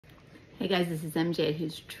Hey guys, this is MJ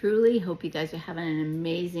who's truly. Hope you guys are having an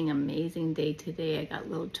amazing, amazing day today. I got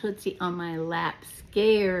little Tootsie on my lap,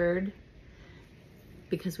 scared,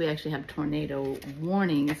 because we actually have tornado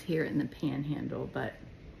warnings here in the Panhandle, but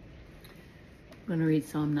I'm going to read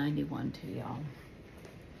Psalm 91 to y'all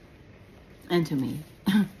and to me.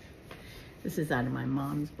 This is out of my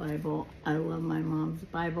mom's Bible. I love my mom's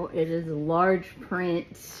Bible. It is a large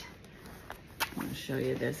print. I want to show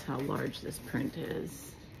you this, how large this print is.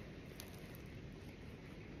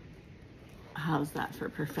 How's that for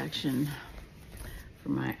perfection for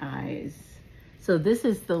my eyes? So this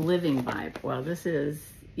is the Living Bible. Well, this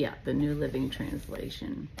is, the New Living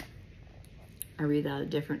Translation. I read out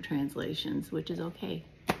of different translations, which is okay,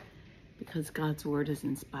 because God's word is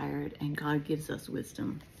inspired and God gives us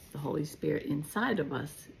wisdom. The Holy Spirit inside of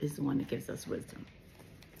us is the one that gives us wisdom.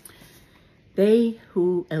 They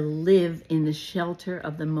who live in the shelter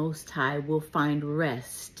of the Most High will find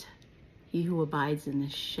rest. He who abides in the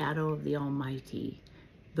shadow of the Almighty.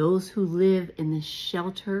 Those who live in the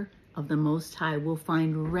shelter of the Most High will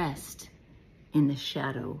find rest in the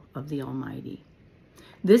shadow of the Almighty.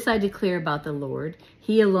 This I declare about the Lord.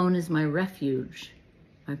 He alone is my refuge,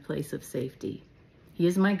 my place of safety. He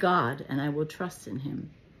is my God, and I will trust in him,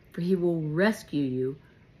 for he will rescue you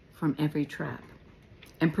from every trap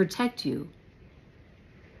and protect you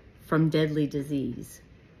from deadly disease.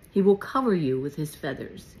 He will cover you with his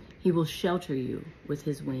feathers. He will shelter you with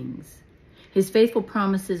his wings. His faithful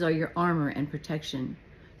promises are your armor and protection.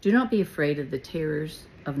 Do not be afraid of the terrors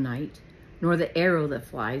of night, nor the arrow that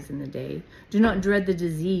flies in the day. Do not dread the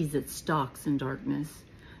disease that stalks in darkness,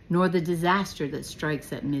 nor the disaster that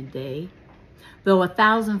strikes at midday. Though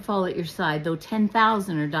 1,000 fall at your side, though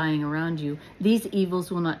 10,000 are dying around you, these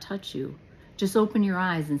evils will not touch you. Just open your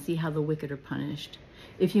eyes and see how the wicked are punished.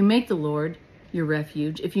 If you make the Lord your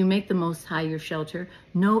refuge, if you make the Most High your shelter,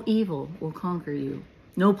 no evil will conquer you.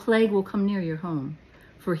 No plague will come near your home,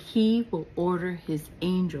 for he will order his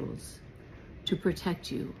angels to protect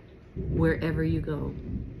you wherever you go.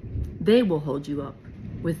 They will hold you up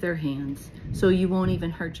with their hands, so you won't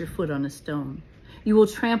even hurt your foot on a stone. You will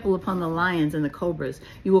trample upon the lions and the cobras.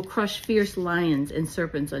 You will crush fierce lions and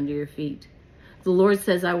serpents under your feet. The Lord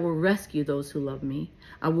says, I will rescue those who love me.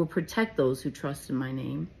 I will protect those who trust in my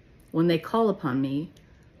name. When they call upon me,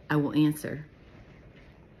 I will answer.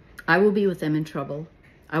 I will be with them in trouble.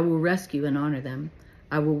 I will rescue and honor them.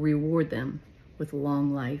 I will reward them with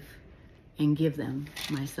long life and give them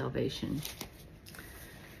my salvation.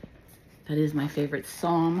 That is my favorite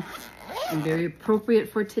psalm and very appropriate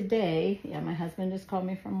for today. Yeah, my husband just called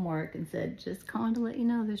me from work and said, just calling to let you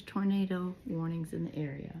know there's tornado warnings in the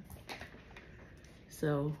area.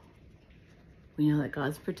 So we know that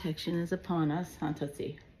God's protection is upon us. Huh,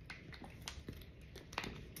 Tootsie?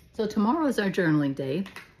 So tomorrow is our journaling day,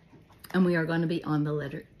 and we are going to be on the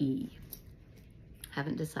letter E.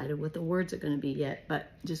 Haven't decided what the words are going to be yet,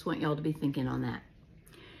 but just want y'all to be thinking on that.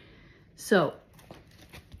 So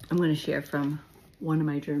I'm going to share from one of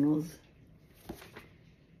my journals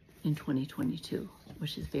in 2022,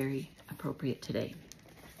 which is very appropriate today.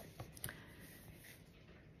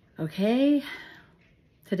 Okay,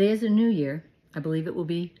 today is a new year. I believe it will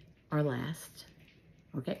be our last.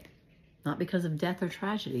 Okay. Not because of death or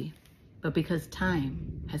tragedy, but because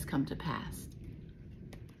time has come to pass.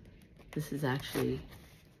 This is actually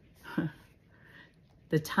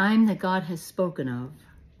the time that God has spoken of,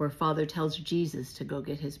 where Father tells Jesus to go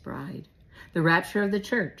get his bride. The rapture of the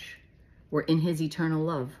church, where in his eternal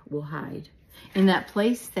love will hide. In that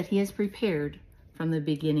place that he has prepared from the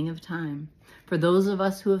beginning of time. For those of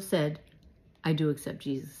us who have said, I do accept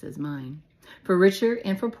Jesus as mine. For richer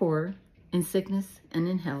and for poorer, in sickness and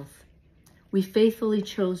in health, we faithfully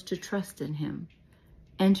chose to trust in him,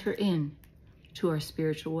 enter in to our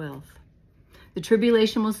spiritual wealth. The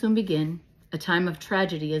tribulation will soon begin, a time of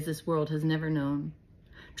tragedy as this world has never known.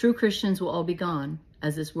 True Christians will all be gone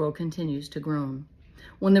as this world continues to groan.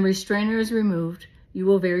 When the restrainer is removed, you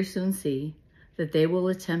will very soon see that they will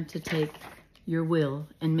attempt to take your will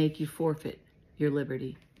and make you forfeit your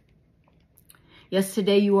liberty. Yes,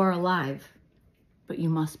 today you are alive, but you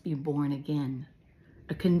must be born again.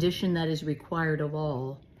 A condition that is required of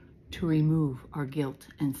all to remove our guilt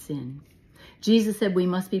and sin. Jesus said we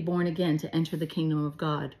must be born again to enter the kingdom of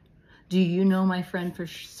God. Do you know, my friend, for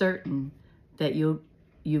certain that you've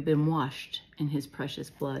been washed in his precious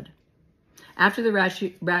blood? After the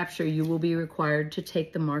rapture, you will be required to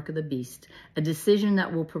take the mark of the beast, a decision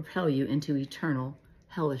that will propel you into eternal,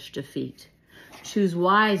 hellish defeat. Choose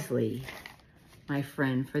wisely, my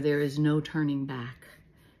friend, for there is no turning back.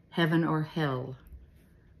 Heaven or hell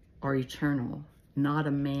are eternal, not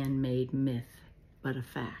a man-made myth, but a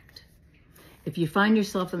fact. If you find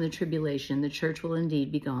yourself in the tribulation, the church will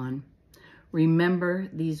indeed be gone. Remember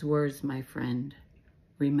these words, my friend.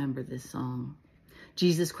 Remember this song.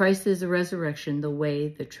 Jesus Christ is the resurrection, the way,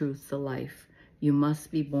 the truth, the life. You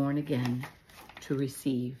must be born again to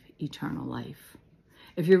receive eternal life.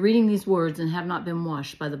 If you're reading these words and have not been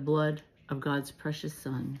washed by the blood of God's precious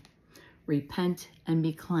Son, repent and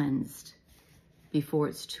be cleansed before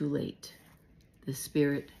it's too late. The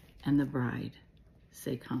Spirit and the bride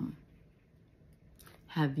say, come.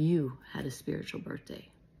 Have you had a spiritual birthday?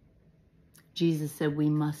 Jesus said we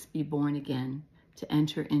must be born again to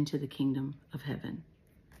enter into the kingdom of heaven.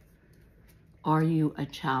 Are you a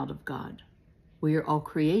child of God? We are all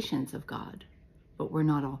creations of God, but we're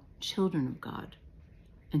not all children of God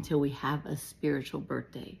until we have a spiritual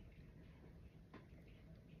birthday.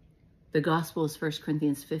 The gospel is 1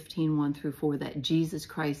 Corinthians 15, 1 through 4, that Jesus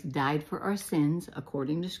Christ died for our sins,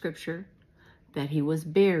 according to Scripture, that he was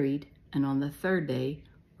buried, and on the third day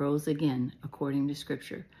rose again, according to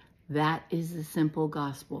Scripture. That is the simple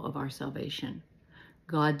gospel of our salvation.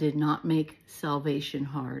 God did not make salvation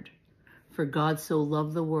hard. For God so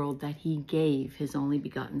loved the world that he gave his only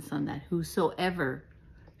begotten Son, that whosoever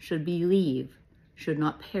should believe should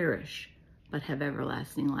not perish, but have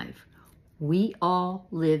everlasting life. We all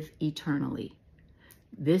live eternally.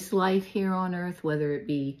 This life here on earth, whether it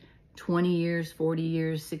be 20 years, 40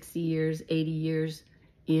 years, 60 years, 80 years,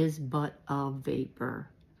 is but a vapor,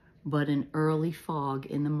 but an early fog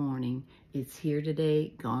in the morning. It's here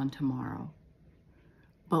today, gone tomorrow.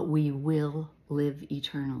 But we will live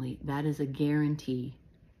eternally. That is a guarantee.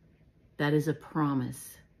 That is a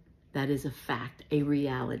promise. That is a fact, a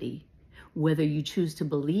reality. Whether you choose to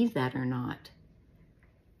believe that or not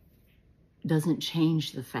doesn't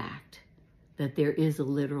change the fact that there is a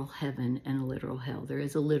literal heaven and a literal hell. There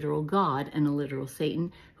is a literal God and a literal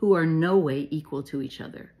Satan, who are no way equal to each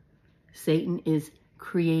other. Satan is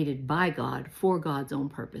created by God for God's own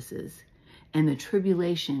purposes. And the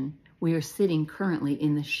tribulation, we are sitting currently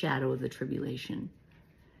in the shadow of the tribulation.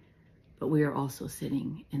 But we are also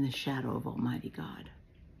sitting in the shadow of Almighty God.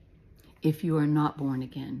 If you are not born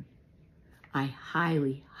again, I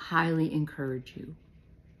highly, highly encourage you.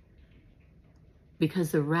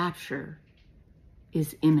 Because the rapture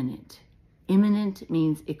is imminent. Imminent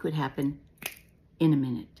means it could happen in a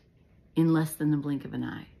minute, in less than the blink of an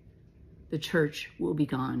eye. The church will be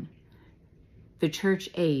gone. The church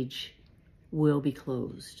age will be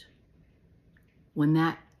closed. When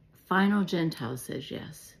that final Gentile says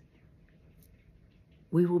yes,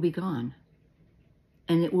 we will be gone.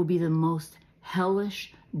 And it will be the most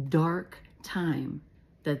hellish, dark time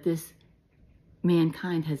that this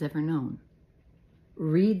mankind has ever known.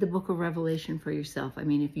 Read the book of Revelation for yourself. I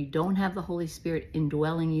mean, if you don't have the Holy Spirit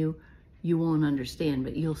indwelling you, you won't understand,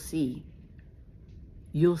 but you'll see.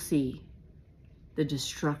 You'll see the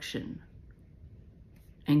destruction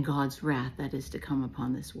and God's wrath that is to come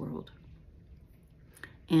upon this world.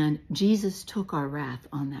 And Jesus took our wrath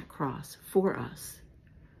on that cross for us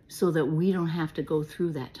so that we don't have to go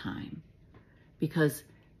through that time. Because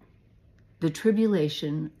the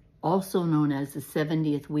tribulation, also known as the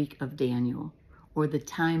 70th week of Daniel, or the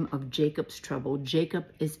time of Jacob's trouble, Jacob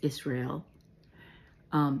is Israel,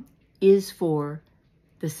 is for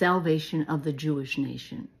the salvation of the Jewish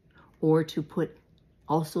nation, or to put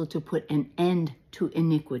an end to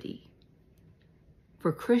iniquity.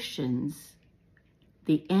 For Christians,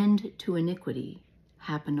 the end to iniquity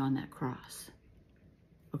happened on that cross.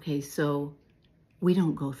 Okay, so we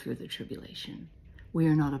don't go through the tribulation. We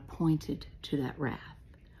are not appointed to that wrath.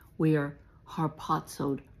 We are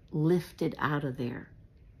harpazoed, lifted out of there,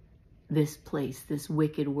 this place, this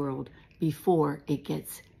wicked world, before it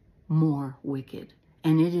gets more wicked.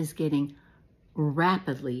 And it is getting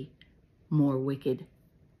rapidly more wicked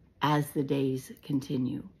as the days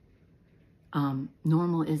continue.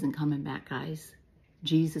 Normal isn't coming back, guys.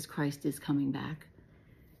 Jesus Christ is coming back.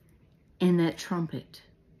 And that trumpet,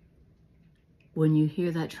 when you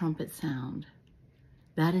hear that trumpet sound,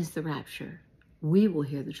 that is the rapture. We will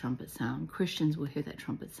hear the trumpet sound. Christians will hear that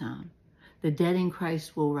trumpet sound. The dead in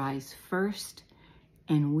Christ will rise first,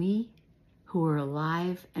 and we who are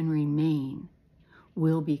alive and remain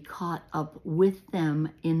will be caught up with them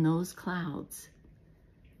in those clouds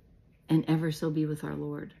and ever so be with our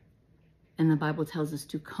Lord. And the Bible tells us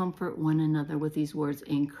to comfort one another with these words,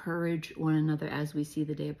 encourage one another as we see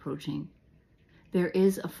the day approaching. There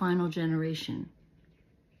is a final generation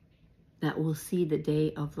that will see the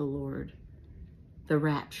day of the Lord. The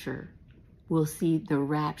rapture. We'll see the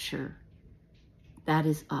rapture. That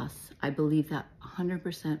is us. I believe that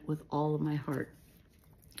 100% with all of my heart.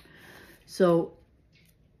 So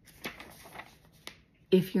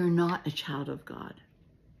If you're not a child of God,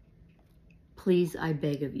 please, I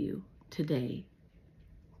beg of you today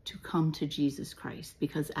to come to Jesus Christ,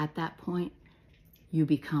 because at that point, you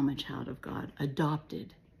become a child of God,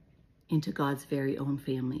 adopted into God's very own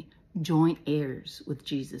family, joint heirs with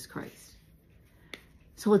Jesus Christ.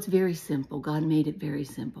 So it's very simple. God made it very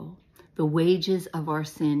simple. The wages of our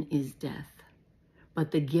sin is death,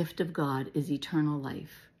 but the gift of God is eternal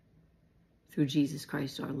life through Jesus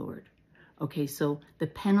Christ our Lord. Okay, so the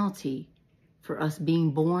penalty for us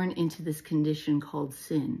being born into this condition called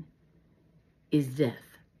sin is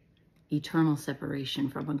death, eternal separation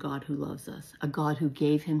from a God who loves us, a God who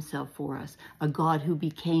gave himself for us, a God who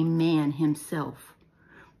became man himself,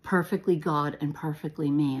 perfectly God and perfectly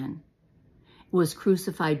man, was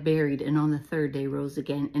crucified, buried, and on the third day rose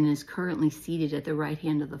again, and is currently seated at the right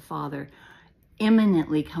hand of the Father,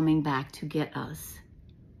 imminently coming back to get us.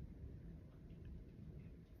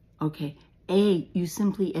 Okay, you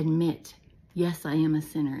simply admit, yes, I am a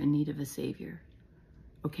sinner in need of a Savior.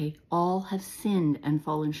 Okay, all have sinned and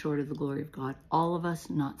fallen short of the glory of God. All of us,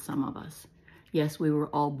 not some of us. Yes, we were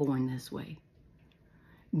all born this way.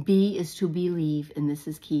 B is to believe, and this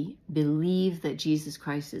is key, believe that Jesus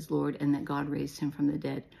Christ is Lord and that God raised him from the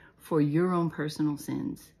dead for your own personal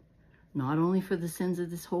sins. Not only for the sins of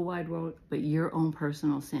this whole wide world, but your own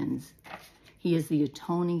personal sins. He is the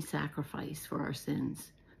atoning sacrifice for our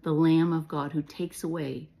sins, the Lamb of God who takes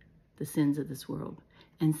away the sins of this world.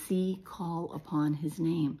 And C, call upon his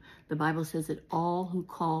name. The Bible says that all who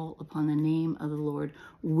call upon the name of the Lord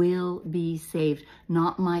will be saved,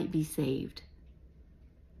 not might be saved.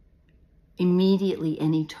 Immediately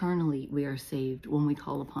and eternally we are saved when we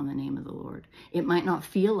call upon the name of the Lord. It might not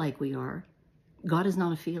feel like we are. God is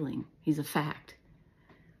not a feeling. He's a fact.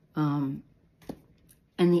 And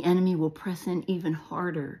the enemy will press in even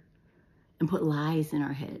harder and put lies in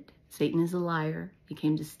our head. Satan is a liar. He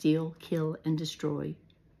came to steal, kill, and destroy.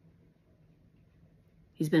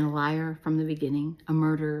 He's been a liar from the beginning, a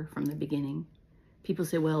murderer from the beginning. People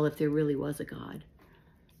say, well, if there really was a God.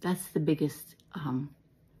 That's the biggest...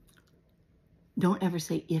 Don't ever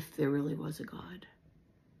say if there really was a God,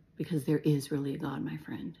 because there is really a God, my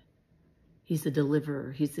friend. He's the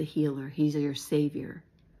deliverer. He's the healer. He's your savior,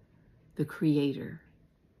 the creator.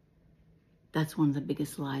 That's one of the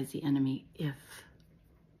biggest lies, the enemy.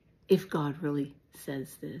 If God really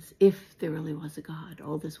says this, if there really was a God,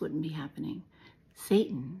 all this wouldn't be happening.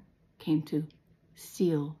 Satan came to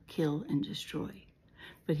steal, kill, and destroy.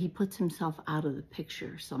 But he puts himself out of the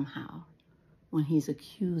picture somehow when he's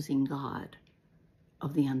accusing God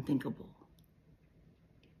of the unthinkable,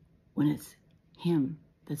 when it's him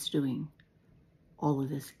that's doing all of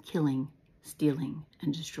this killing, stealing,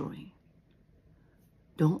 and destroying.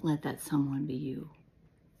 Don't let that someone be you.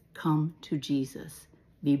 Come to Jesus.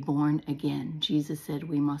 Be born again. Jesus said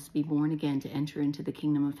we must be born again to enter into the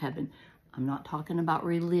kingdom of heaven. I'm not talking about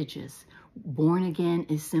religious. Born again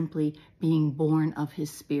is simply being born of his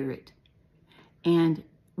Spirit. And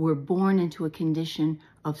we're born into a condition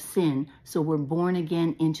of sin, so we're born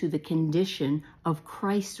again into the condition of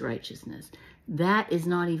Christ's righteousness. That is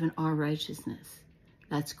not even our righteousness.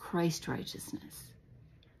 That's Christ's righteousness.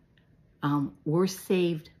 We're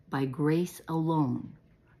saved by grace alone,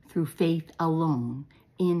 through faith alone,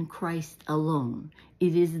 in Christ alone.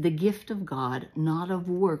 It is the gift of God, not of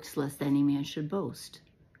works, lest any man should boast.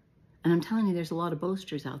 And I'm telling you, there's a lot of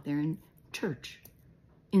boasters out there in church,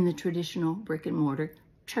 in the traditional brick and mortar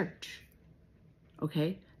church.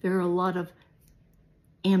 Okay? There are a lot of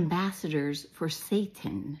ambassadors for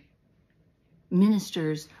Satan,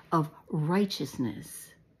 ministers of righteousness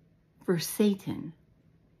for Satan,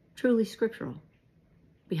 truly scriptural,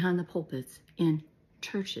 behind the pulpits in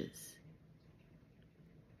churches,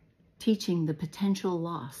 teaching the potential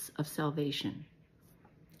loss of salvation.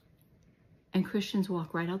 And Christians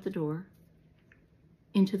walk right out the door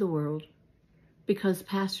into the world because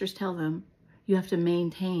pastors tell them you have to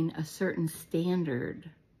maintain a certain standard.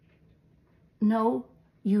 No,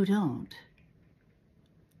 you don't.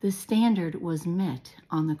 The standard was met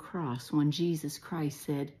on the cross when Jesus Christ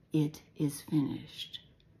said, "It is finished."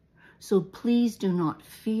 So please do not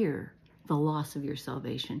fear the loss of your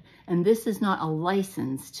salvation. And this is not a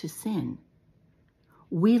license to sin.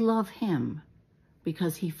 We love him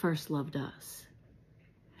because he first loved us.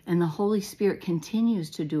 And the Holy Spirit continues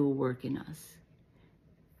to do a work in us.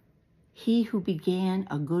 He who began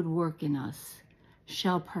a good work in us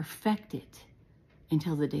shall perfect it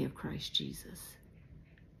until the day of Christ Jesus.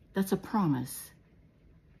 That's a promise.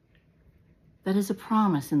 That is a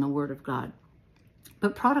promise in the Word of God.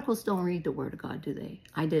 But prodigals don't read the Word of God, do they?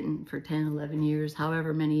 I didn't for 10, 11 years,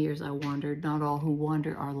 however many years I wandered. Not all who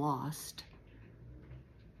wander are lost.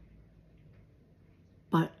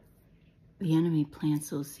 the enemy plants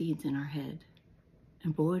those seeds in our head.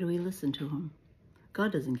 And boy, do we listen to him.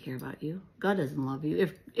 God doesn't care about you. God doesn't love you.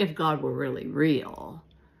 If God were really real,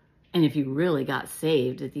 and if you really got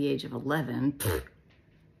saved at the age of 11,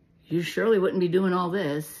 you surely wouldn't be doing all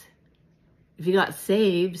this. If you got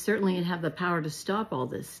saved, certainly you'd have the power to stop all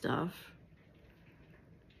this stuff.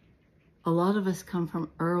 A lot of us come from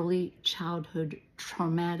early childhood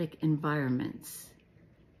traumatic environments,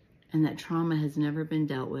 and that trauma has never been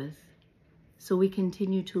dealt with. So we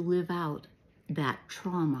continue to live out that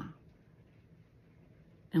trauma.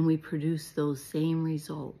 And we produce those same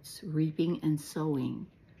results, reaping and sowing,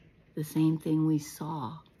 the same thing we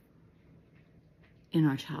saw in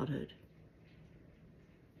our childhood.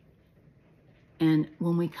 And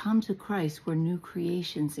when we come to Christ, we're new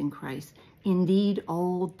creations in Christ. Indeed,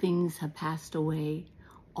 old things have passed away.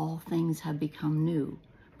 All things have become new.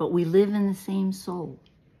 But we live in the same soul.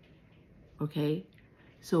 Okay?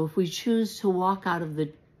 So if we choose to walk out of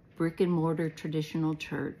the brick and mortar traditional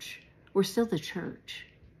church, we're still the church.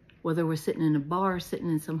 Whether we're sitting in a bar, sitting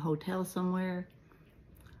in some hotel somewhere,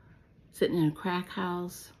 sitting in a crack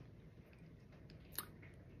house.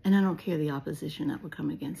 And I don't care the opposition that would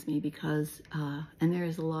come against me because, and there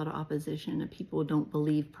is a lot of opposition, and people don't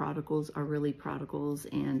believe prodigals are really prodigals.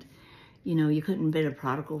 And, you know, you couldn't be a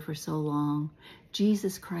prodigal for so long.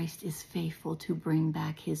 Jesus Christ is faithful to bring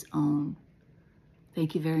back his own.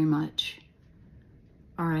 Thank you very much.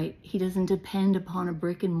 All right. He doesn't depend upon a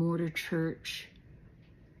brick and mortar church.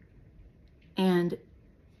 And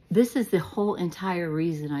this is the whole entire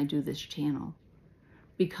reason I do this channel,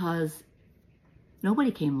 because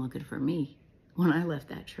nobody came looking for me when I left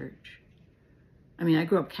that church. I mean, I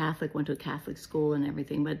grew up Catholic, went to a Catholic school and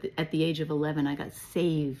everything, but at the age of 11, I got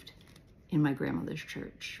saved in my grandmother's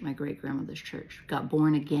church, my great-grandmother's church, got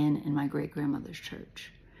born again in my great-grandmother's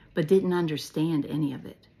church, but didn't understand any of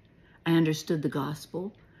it. I understood the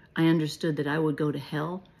gospel. I understood that I would go to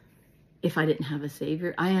hell if I didn't have a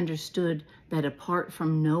Savior. I understood that apart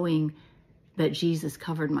from knowing that Jesus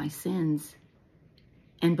covered my sins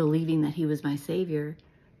and believing that he was my Savior,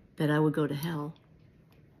 that I would go to hell.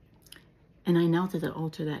 And I knelt at the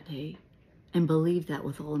altar that day and believed that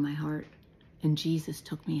with all of my heart. And Jesus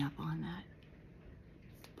took me up on that.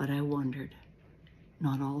 But I wondered.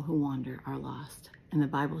 Not all who wander are lost. And the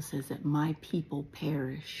Bible says that my people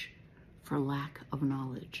perish for lack of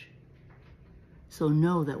knowledge. So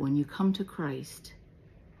know that when you come to Christ,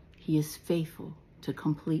 he is faithful to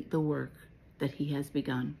complete the work that he has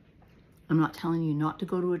begun. I'm not telling you not to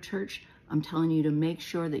go to a church. I'm telling you to make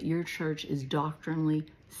sure that your church is doctrinally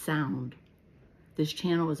sound. This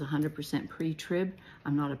channel is 100% pre-trib.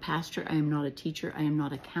 I'm not a pastor. I am not a teacher. I am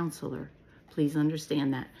not a counselor. Please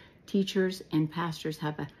understand that. Teachers and pastors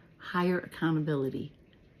have a higher accountability.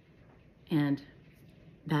 And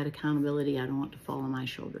that accountability, I don't want to fall on my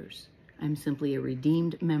shoulders. I'm simply a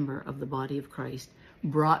redeemed member of the body of Christ,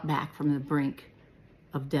 brought back from the brink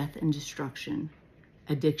of death and destruction,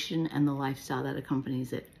 addiction, and the lifestyle that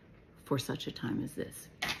accompanies it for such a time as this.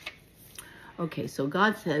 Okay, so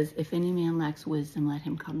God says, if any man lacks wisdom, let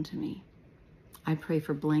him come to me. I pray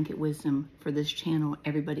for blanket wisdom for this channel,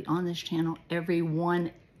 everybody on this channel, every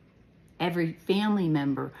family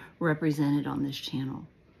member represented on this channel.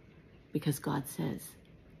 Because God says,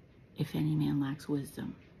 if any man lacks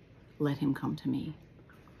wisdom, let him come to me.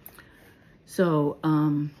 So,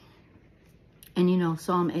 and you know,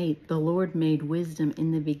 Psalm 8, the Lord made wisdom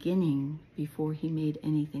in the beginning before he made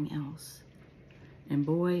anything else. And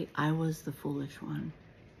boy, I was the foolish one.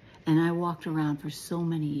 And I walked around for so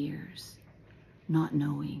many years, not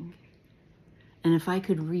knowing. And if I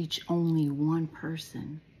could reach only one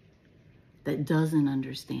person that doesn't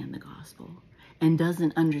understand the gospel and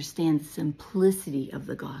doesn't understand the simplicity of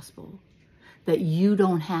the gospel, that you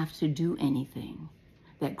don't have to do anything,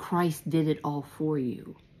 that Christ did it all for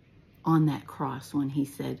you on that cross when he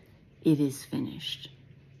said, it is finished.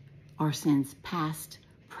 Our sins past,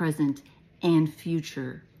 present, and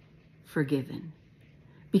future forgiven.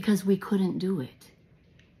 Because we couldn't do it.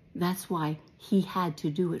 That's why he had to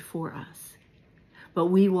do it for us. But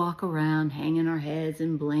we walk around hanging our heads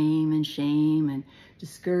in blame and shame and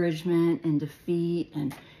discouragement and defeat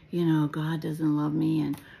and, you know, God doesn't love me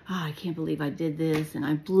and, oh, I can't believe I did this and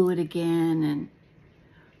I blew it again. And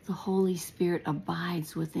the Holy Spirit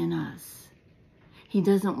abides within us. He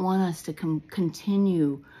doesn't want us to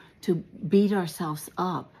continue to beat ourselves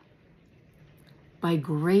up. By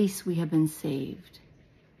grace we have been saved.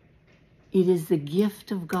 It is the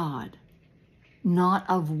gift of God, not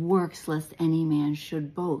of works, lest any man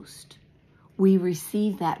should boast. We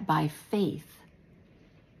receive that by faith.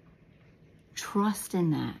 Trust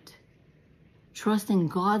in that. Trust in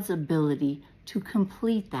God's ability to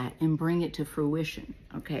complete that and bring it to fruition,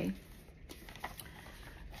 okay?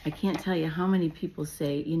 I can't tell you how many people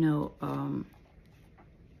say, you know,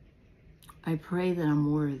 I pray that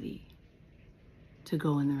I'm worthy to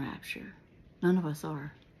go in the rapture. None of us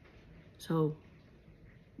are. So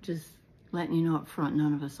just letting you know up front,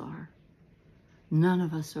 none of us are. None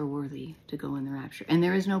of us are worthy to go in the rapture. And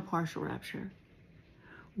there is no partial rapture.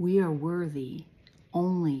 We are worthy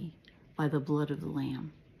only by the blood of the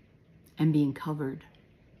Lamb and being covered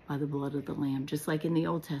by the blood of the Lamb. Just like in the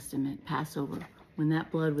Old Testament, Passover, when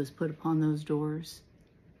that blood was put upon those doors,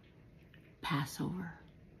 Passover,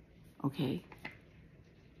 okay?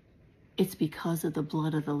 It's because of the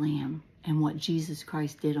blood of the Lamb and what Jesus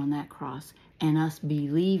Christ did on that cross and us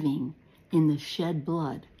believing in the shed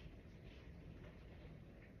blood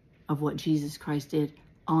of what Jesus Christ did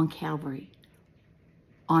on Calvary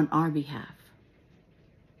on our behalf,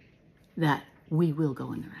 that we will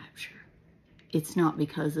go in the rapture. It's not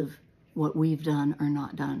because of what we've done or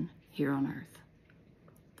not done here on earth.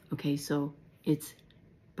 Okay, so it's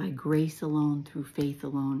by grace alone, through faith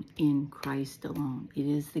alone, in Christ alone. It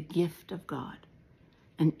is the gift of God,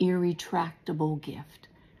 an irretractable gift,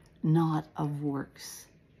 not of works,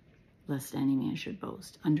 lest any man should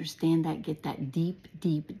boast. Understand that, get that deep,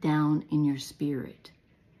 deep down in your spirit,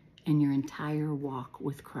 and your entire walk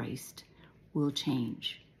with Christ will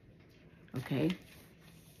change. Okay?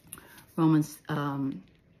 Romans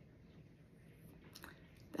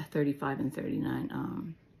 35 and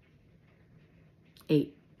 39,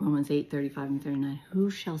 8, Romans 8, 35 and 39. Who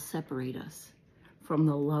shall separate us from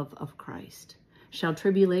the love of Christ? Shall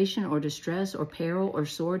tribulation or distress or peril or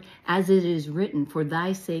sword? As it is written, for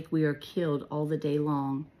thy sake we are killed all the day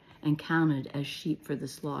long and counted as sheep for the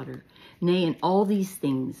slaughter. Nay, in all these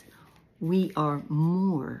things we are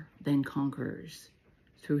more than conquerors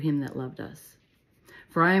through him that loved us.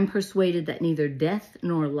 For I am persuaded that neither death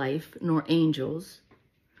nor life, nor angels,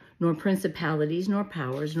 nor principalities, nor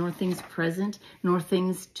powers, nor things present, nor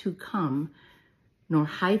things to come, nor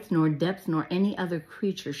height, nor depth, nor any other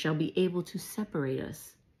creature shall be able to separate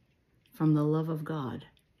us from the love of God,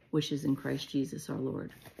 which is in Christ Jesus our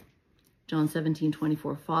Lord. John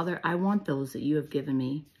 17:24. Father, I want those that you have given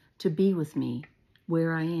me to be with me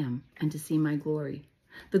where I am and to see my glory.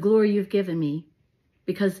 The glory you've given me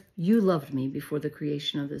because you loved me before the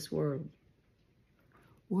creation of this world.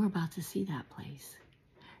 We're about to see that place.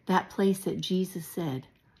 That place that Jesus said,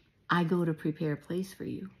 I go to prepare a place for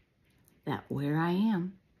you, that where I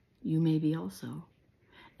am, you may be also.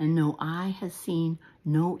 And no eye has seen,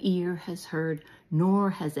 no ear has heard, nor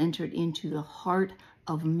has entered into the heart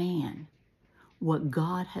of man what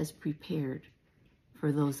God has prepared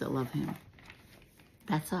for those that love him.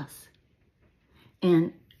 That's us.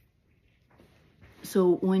 And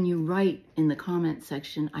so when you write in the comment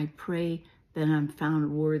section, I pray that I'm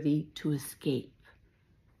found worthy to escape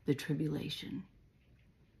the tribulation.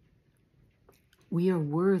 We are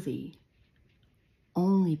worthy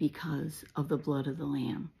only because of the blood of the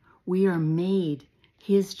Lamb. We are made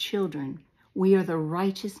his children. We are the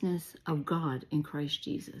righteousness of God in Christ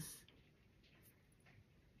Jesus.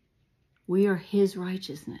 We are his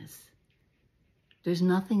righteousness. There's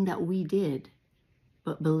nothing that we did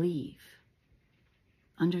but believe.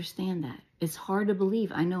 Understand that. It's hard to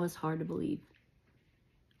believe. I know it's hard to believe.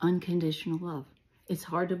 Unconditional love. It's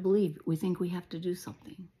hard to believe. We think we have to do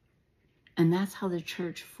something. And that's how the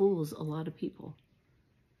church fools a lot of people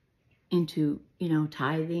into,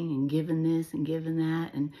 tithing and giving this and giving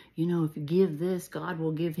that. And, if you give this, God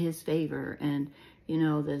will give his favor. And,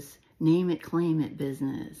 this name it, claim it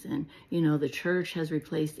business. And, the church has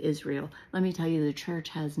replaced Israel. Let me tell you, the church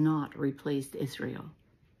has not replaced Israel.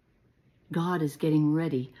 God is getting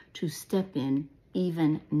ready to step in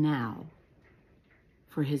even now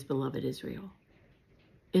for his beloved Israel.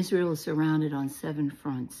 Israel is surrounded on 7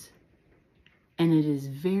 fronts. And it is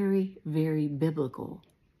very, very biblical.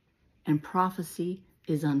 And prophecy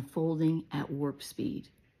is unfolding at warp speed.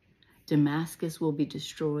 Damascus will be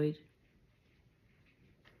destroyed.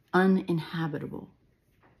 Uninhabitable.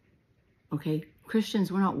 Okay? Christians,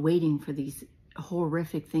 we're not waiting for these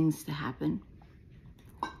horrific things to happen.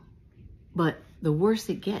 But the worse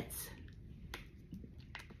it gets,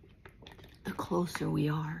 the closer we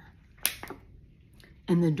are.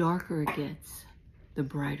 And the darker it gets, the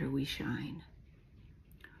brighter we shine.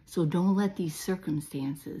 So don't let these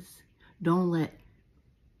circumstances, don't let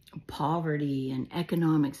poverty and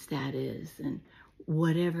economic status and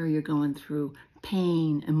whatever you're going through,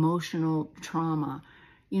 pain, emotional trauma,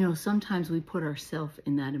 sometimes we put ourselves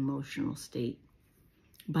in that emotional state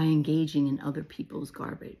by engaging in other people's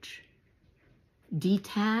garbage.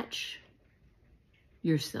 Detach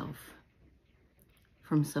yourself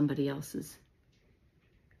from somebody else's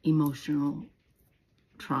emotional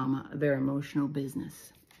trauma, their emotional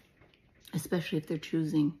business, especially if they're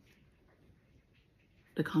choosing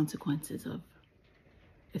the consequences of.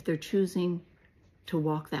 If they're choosing to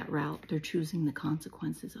walk that route, they're choosing the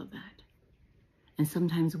consequences of that. And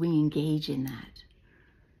sometimes we engage in that.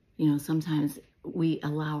 You know, sometimes we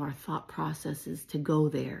allow our thought processes to go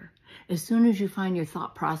there. As soon as you find your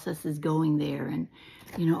thought processes going there and,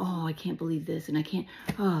 you know, oh, I can't believe this and I can't,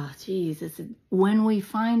 oh, geez. When we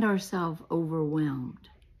find ourselves overwhelmed,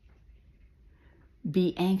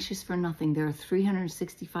 be anxious for nothing. There are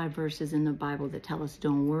 365 verses in the Bible that tell us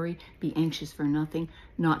don't worry, be anxious for nothing,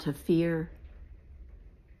 not to fear,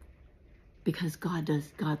 because God's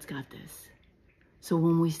got this. So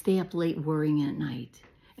when we stay up late worrying at night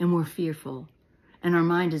and we're fearful and our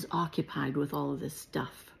mind is occupied with all of this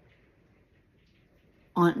stuff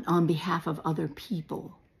on behalf of other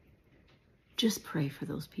people, just pray for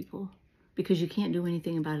those people, because you can't do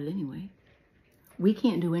anything about it anyway. We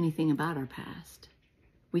can't do anything about our past.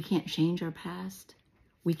 We can't change our past.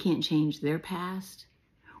 We can't change their past.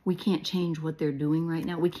 We can't change what they're doing right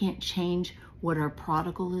now. We can't change what our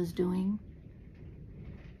prodigal is doing.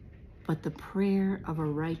 But the prayer of a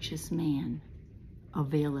righteous man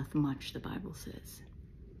availeth much, the Bible says.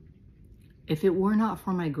 If it were not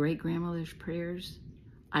for my great-grandmother's prayers,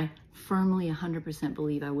 I firmly 100%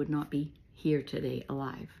 believe I would not be here today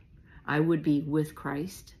alive. I would be with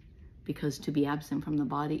Christ, because to be absent from the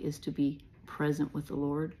body is to be present with the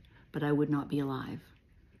Lord, but I would not be alive.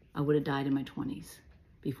 I would have died in my 20s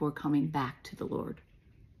before coming back to the Lord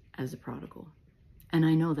as a prodigal. And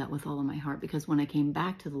I know that with all of my heart, because when I came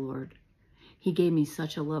back to the Lord, he gave me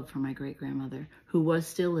such a love for my great-grandmother, who was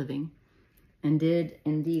still living and did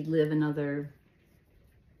indeed live another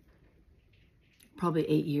probably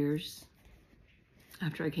 8 years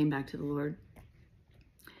after I came back to the Lord.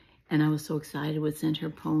 And I was so excited, would send her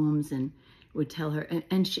poems and would tell her,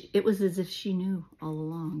 and it was as if she knew all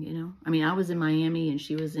along, you know. I mean, I was in Miami and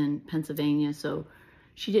she was in Pennsylvania, so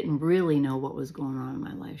she didn't really know what was going on in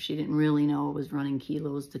my life. She didn't really know I was running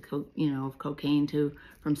kilos of cocaine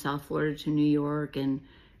from South Florida to New York, and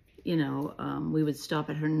we would stop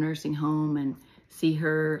at her nursing home and see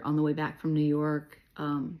her on the way back from New York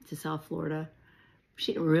to South Florida.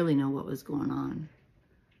 She didn't really know what was going on,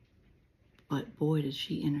 but boy, did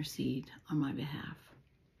she intercede on my behalf.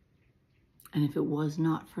 And if it was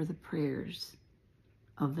not for the prayers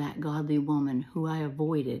of that godly woman who I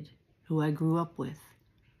avoided, who I grew up with,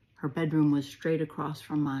 her bedroom was straight across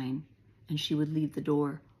from mine, and she would leave the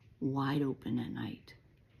door wide open at night.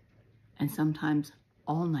 And sometimes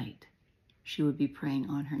all night, she would be praying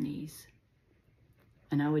on her knees.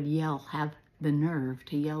 And I would have the nerve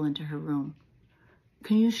to yell into her room,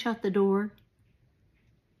 "Can you shut the door?"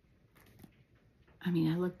 I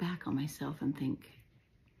mean, I look back on myself and think,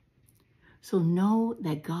 so know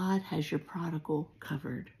that God has your prodigal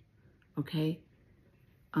covered, okay?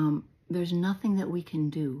 There's nothing that we can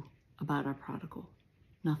do about our prodigal,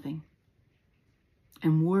 nothing.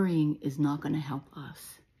 And worrying is not going to help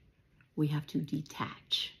us. We have to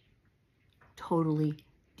detach, totally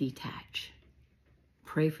detach.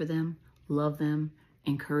 Pray for them, love them,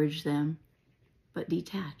 encourage them, but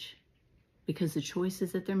detach, because the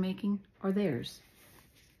choices that they're making are theirs.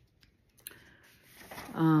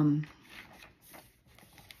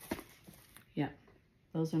 Yeah,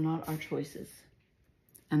 those are not our choices.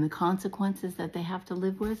 And the consequences that they have to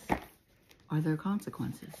live with are their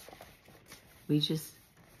consequences. We just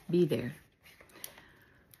be there.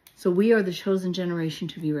 So we are the chosen generation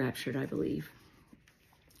to be raptured, I believe.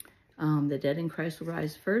 The dead in Christ will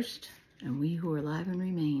rise first, and we who are alive and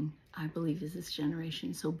remain, I believe, is this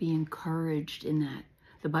generation. So be encouraged in that.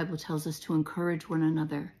 The Bible tells us to encourage one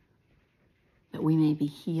another, that we may be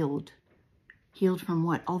healed. Healed from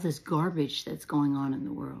what? All this garbage that's going on in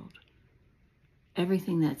the world.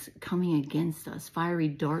 Everything that's coming against us. Fiery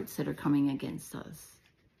darts that are coming against us.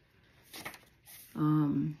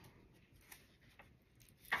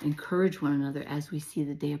 Encourage one another as we see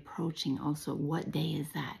the day approaching. Also, what day is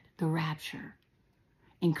that? The rapture.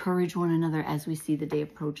 Encourage one another as we see the day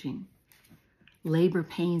approaching. Labor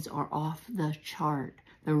pains are off the chart.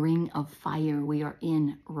 The ring of fire we are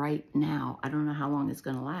in right now. I don't know how long it's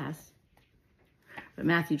going to last. But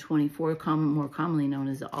Matthew 24, more commonly known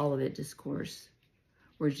as the Olivet Discourse,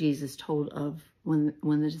 where Jesus told of when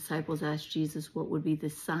the disciples asked Jesus what would be the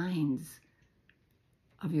signs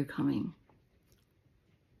of your coming.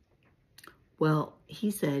 Well,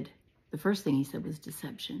 he said, the first thing he said was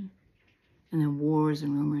deception. And then wars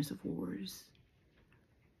and rumors of wars.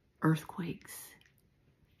 Earthquakes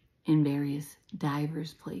in various various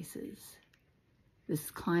divers places. This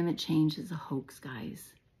climate change is a hoax,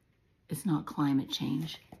 guys. It's not climate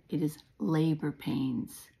change. It is labor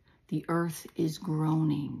pains. The earth is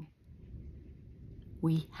groaning.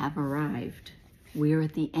 We have arrived. We are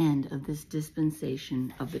at the end of this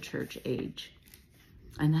dispensation of the church age.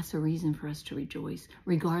 And that's a reason for us to rejoice,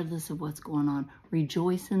 regardless of what's going on.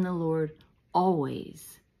 Rejoice in the Lord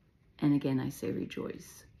always. And again, I say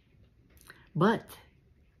rejoice. But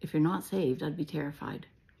if you're not saved, I'd be terrified.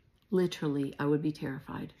 Literally, I would be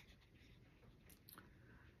terrified.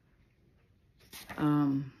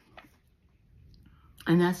 And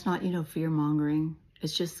that's not, fear-mongering.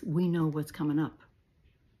 It's just we know what's coming up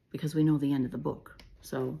because we know the end of the book.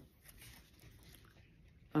 So,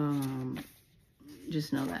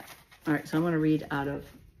 just know that. All right, so I'm going to read out of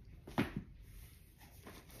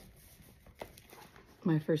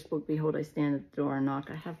my first book, Behold, I Stand at the Door and Knock.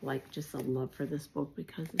 I have just a love for this book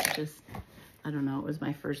because it's just, I don't know, it was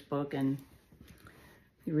my first book, and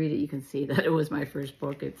if you read it, you can see that it was my first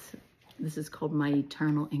book. This is called My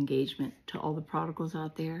Eternal Engagement. To all the prodigals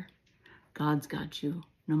out there, God's got you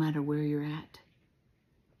no matter where you're at.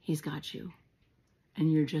 He's got you.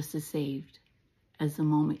 And you're just as saved as the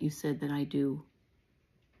moment you said that I do.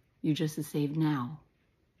 You're just as saved now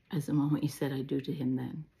as the moment you said I do to him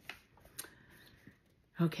then.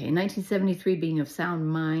 Okay, in 1973, being of sound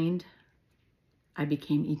mind, I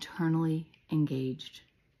became eternally engaged.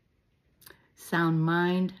 Sound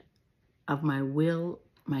mind of my will,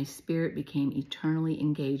 my spirit became eternally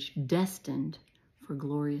engaged, destined for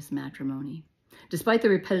glorious matrimony. Despite the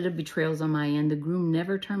repetitive betrayals on my end, the groom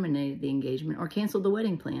never terminated the engagement or canceled the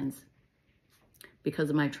wedding plans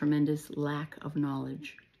because of my tremendous lack of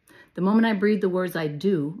knowledge. The moment I breathed the words I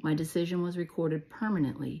do, my decision was recorded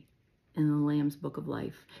permanently in the Lamb's Book of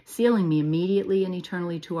Life, sealing me immediately and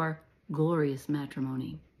eternally to our glorious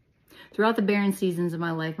matrimony. Throughout the barren seasons of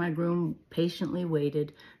my life, my groom patiently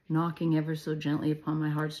waited, knocking ever so gently upon my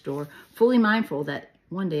heart's door, fully mindful that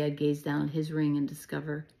one day I'd gaze down at his ring and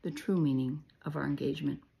discover the true meaning of our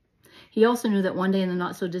engagement. He also knew that one day in the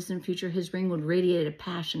not-so-distant future, his ring would radiate a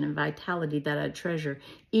passion and vitality that I'd treasure,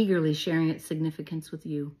 eagerly sharing its significance with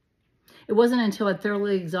you. It wasn't until I'd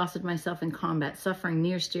thoroughly exhausted myself in combat, suffering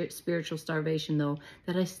near spiritual starvation, though,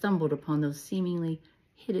 that I stumbled upon those seemingly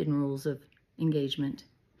hidden rules of engagement,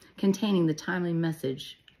 containing the timely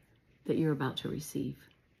message that you're about to receive.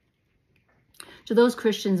 To those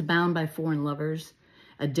Christians bound by foreign lovers,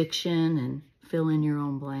 addiction, and fill in your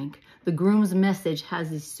own blank, the groom's message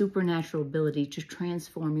has the supernatural ability to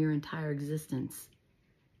transform your entire existence,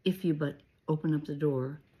 if you but open up the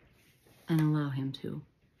door and allow him to.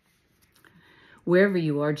 Wherever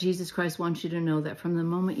you are, Jesus Christ wants you to know that from the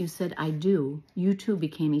moment you said, I do, you too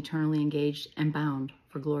became eternally engaged and bound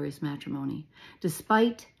for glorious matrimony.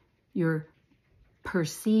 Despite your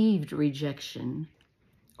perceived rejection,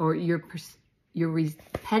 or your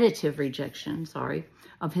repetitive rejection,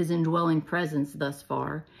 of his indwelling presence thus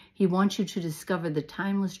far, he wants you to discover the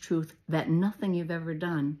timeless truth that nothing you've ever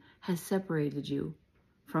done has separated you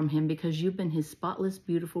from him, because you've been his spotless,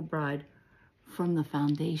 beautiful bride from the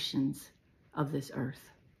foundations of this earth.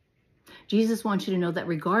 Jesus wants you to know that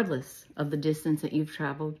regardless of the distance that you've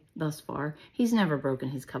traveled thus far, he's never broken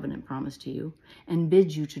his covenant promise to you, and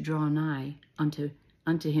bids you to draw nigh unto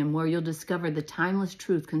him, where you'll discover the timeless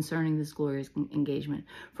truth concerning this glorious engagement.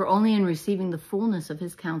 For only in receiving the fullness of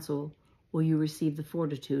his counsel will you receive the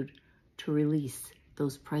fortitude to release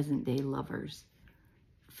those present-day lovers.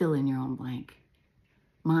 Fill in your own blank.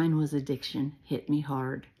 Mine was addiction. Hit me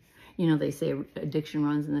hard. They say addiction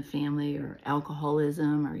runs in the family, or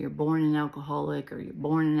alcoholism, or you're born an alcoholic, or you're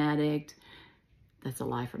born an addict. That's a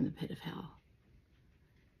lie from the pit of hell.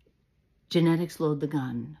 Genetics load the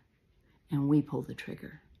gun, and we pull the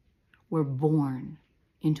trigger. We're born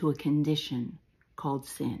into a condition called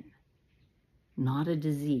sin, not a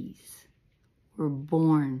disease.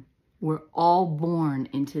 We're all born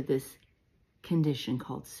into this condition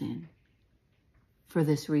called sin. For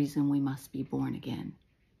this reason, we must be born again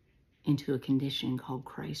into a condition called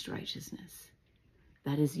Christ's righteousness.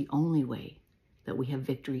 That is the only way that we have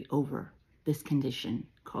victory over this condition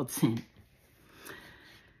called sin.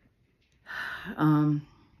 The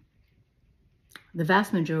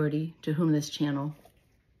vast majority to whom this channel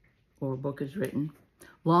or book is written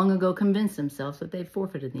long ago convinced themselves that they've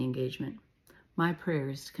forfeited the engagement. My prayer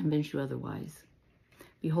is to convince you otherwise.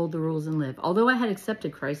 Behold the rules and live. Although I had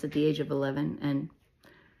accepted Christ at the age of 11 and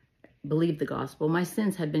believed the gospel, my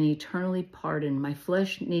sins had been eternally pardoned. My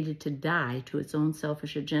flesh needed to die to its own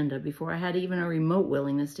selfish agenda before I had even a remote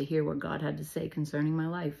willingness to hear what God had to say concerning my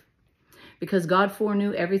life. Because God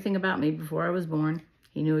foreknew everything about me before I was born,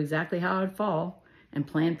 He knew exactly how I'd fall and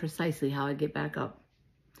planned precisely how I'd get back up.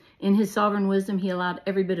 In his sovereign wisdom, he allowed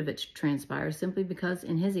every bit of it to transpire simply because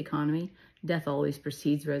in his economy, death always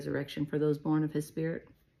precedes resurrection for those born of his spirit.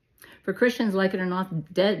 For Christians, like it or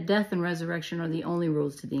not, death and resurrection are the only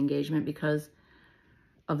rules to the engagement because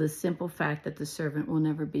of the simple fact that the servant will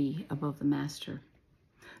never be above the master.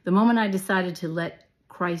 The moment I decided to let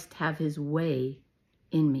Christ have his way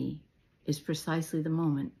in me is precisely the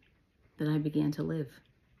moment that I began to live.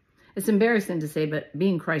 It's embarrassing to say, but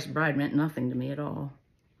being Christ's bride meant nothing to me at all,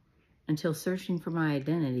 until searching for my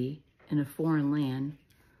identity in a foreign land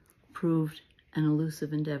proved an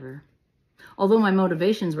elusive endeavor. Although my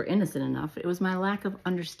motivations were innocent enough, it was my lack of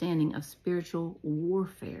understanding of spiritual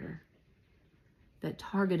warfare that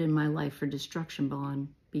targeted my life for destruction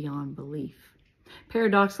beyond belief.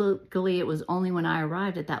 Paradoxically, it was only when I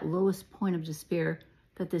arrived at that lowest point of despair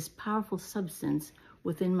that this powerful substance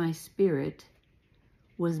within my spirit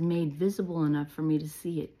was made visible enough for me to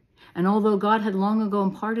see it. And although God had long ago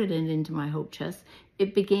imparted it into my hope chest,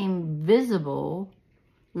 it became visible,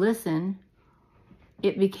 listen,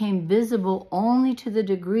 it became visible only to the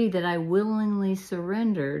degree that I willingly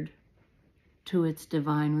surrendered to its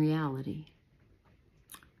divine reality.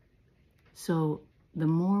 So the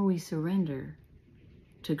more we surrender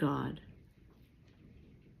to God,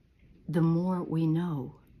 the more we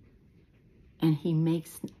know, and he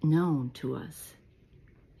makes known to us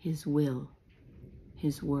his will,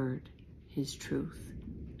 his word, his truth.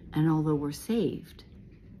 And although we're saved,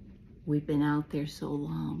 we've been out there so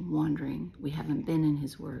long wandering, we haven't been in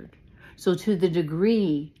his word. So to the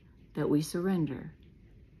degree that we surrender,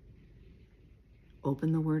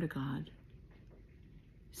 open the word of God,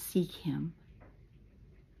 seek him,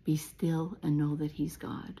 be still and know that he's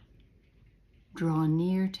God. Draw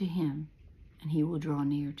near to him and he will draw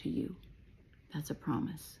near to you. That's a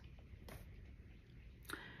promise.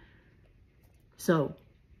 So,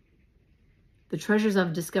 the treasures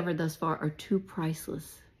I've discovered thus far are too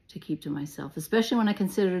priceless to keep to myself, especially when I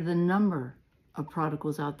consider the number of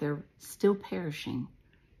prodigals out there still perishing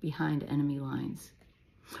behind enemy lines.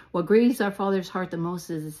 What grieves our Father's heart the most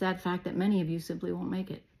is the sad fact that many of you simply won't make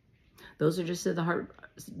it. Those are just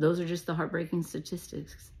the heartbreaking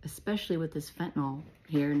statistics, especially with this fentanyl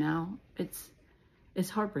here now. It's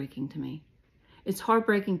heartbreaking to me. It's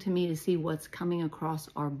heartbreaking to me to see what's coming across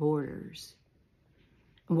our borders,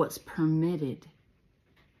 what's permitted,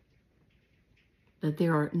 that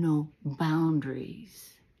there are no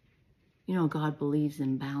boundaries. You know, God believes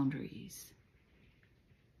in boundaries.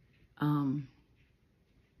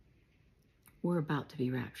 We're about to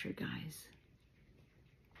be raptured, guys.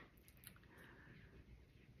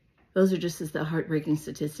 Those are just as the heartbreaking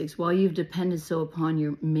statistics. While you've depended so upon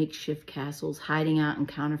your makeshift castles, hiding out in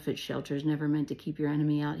counterfeit shelters never meant to keep your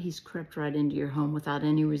enemy out, he's crept right into your home without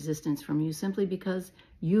any resistance from you, simply because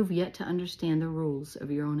you've yet to understand the rules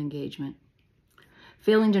of your own engagement.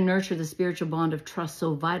 Failing to nurture the spiritual bond of trust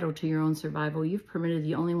so vital to your own survival, you've permitted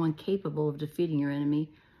the only one capable of defeating your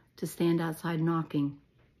enemy to stand outside knocking,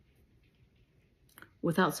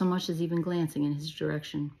 without so much as even glancing in his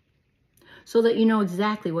direction. So that you know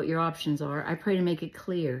exactly what your options are, I pray to make it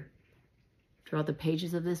clear throughout the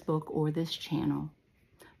pages of this book or this channel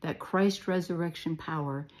that Christ's resurrection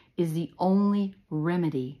power is the only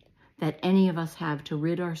remedy that any of us have to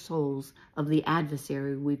rid our souls of the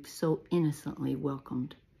adversary we've so innocently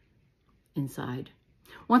welcomed inside.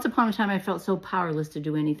 Once upon a time, I felt so powerless to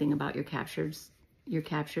do anything about your captures.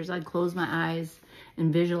 I'd close my eyes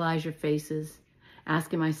and visualize your faces,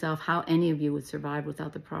 asking myself how any of you would survive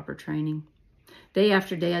without the proper training. Day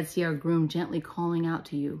after day, I'd see our groom gently calling out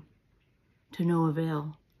to you, to no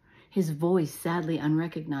avail. His voice sadly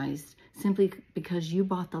unrecognized, simply because you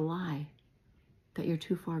bought the lie that you're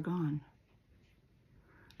too far gone.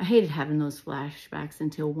 I hated having those flashbacks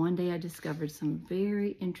until one day I discovered some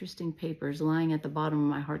very interesting papers lying at the bottom of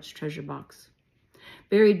my heart's treasure box.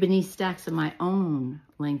 Buried beneath stacks of my own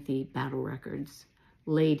lengthy battle records,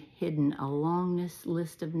 laid hidden a long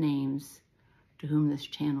list of names to whom this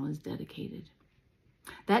channel is dedicated.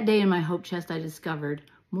 That day in my hope chest, I discovered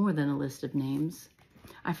more than a list of names.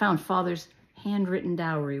 I found Father's handwritten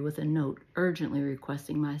diary with a note urgently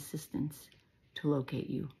requesting my assistance to locate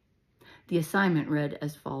you. The assignment read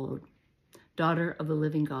as followed: Daughter of the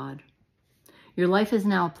living God, your life is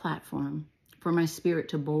now a platform for my spirit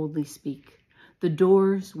to boldly speak. The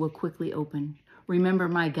doors will quickly open. Remember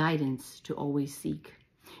my guidance to always seek.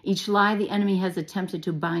 Each lie the enemy has attempted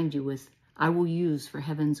to bind you with, I will use for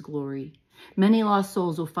heaven's glory. Many lost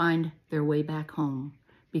souls will find their way back home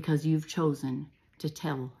because you've chosen to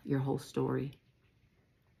tell your whole story.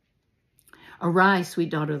 Arise,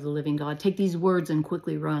 sweet daughter of the living God. Take these words and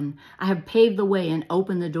quickly run. I have paved the way and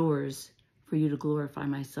opened the doors for you to glorify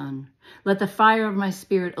my Son. Let the fire of my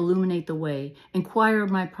spirit illuminate the way. Inquire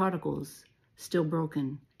of my prodigals, still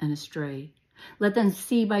broken and astray. Let them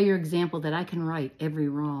see by your example that I can right every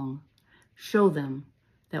wrong. Show them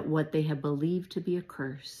that what they have believed to be a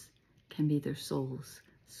curse can be their soul's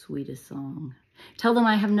sweetest song. Tell them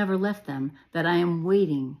I have never left them, that I am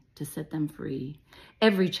waiting to set them free.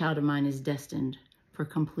 Every child of mine is destined for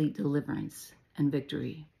complete deliverance and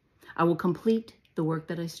victory. I will complete the work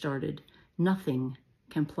that I started. Nothing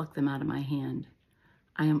can pluck them out of my hand.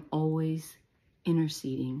 I am always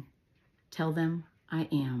interceding. Tell them I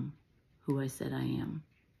am who I said I am.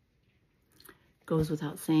 Goes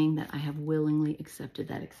without saying that I have willingly accepted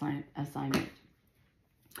that assignment.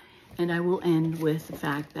 And I will end with the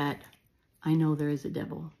fact that I know there is a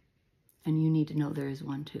devil, and you need to know there is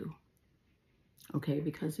one too. Okay,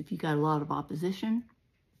 because if you got a lot of opposition,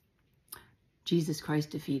 Jesus Christ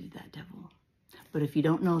defeated that devil. But if you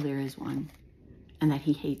don't know there is one, and that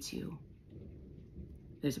he hates you,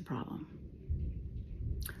 there's a problem.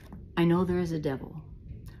 I know there is a devil,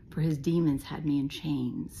 for his demons had me in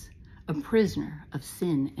chains, a prisoner of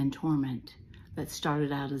sin and torment that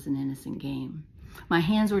started out as an innocent game. My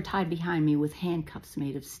hands were tied behind me with handcuffs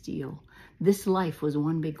made of steel. This life was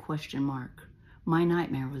one big question mark. My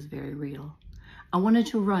nightmare was very real. I wanted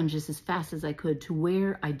to run just as fast as I could to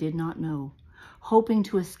where I did not know, hoping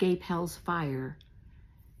to escape hell's fire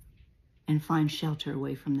and find shelter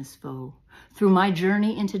away from this foe. Through my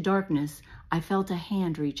journey into darkness, I felt a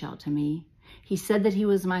hand reach out to me. He said that he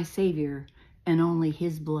was my savior, and only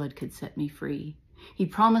his blood could set me free. He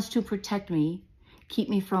promised to protect me, keep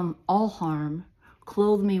me from all harm,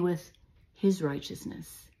 clothe me with his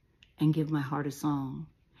righteousness, and give my heart a song.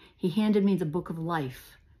 He handed me the book of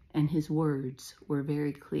life, and his words were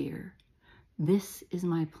very clear. This is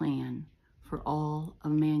my plan for all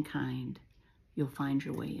of mankind. You'll find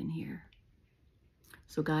your way in here.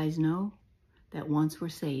 So guys, know that once we're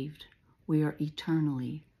saved, we are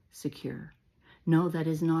eternally secure. No, that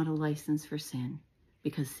is not a license for sin,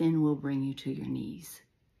 because sin will bring you to your knees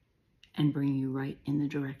and bring you right in the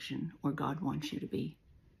direction where God wants you to be.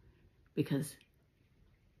 Because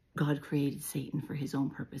God created Satan for his own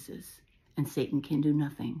purposes, and Satan can do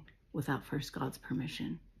nothing without first God's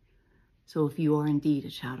permission. So if you are indeed a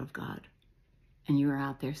child of God, and you're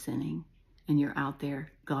out there sinning, and you're out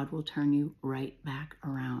there, God will turn you right back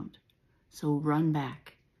around. So run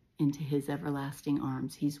back into his everlasting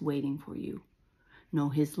arms. He's waiting for you. Know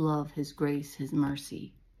his love, his grace, his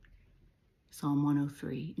mercy. Psalm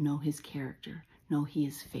 103, know his character. Know he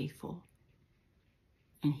is faithful.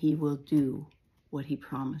 And he will do what he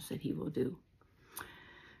promised that he will do.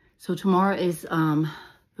 So tomorrow is the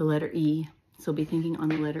letter E. So be thinking on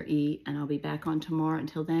the letter E, and I'll be back on tomorrow.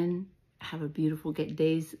 Until then, have a beautiful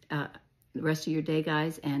the rest of your day,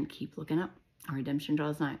 guys, and keep looking up. Our redemption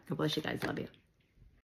draws nigh. God bless you guys. Love you.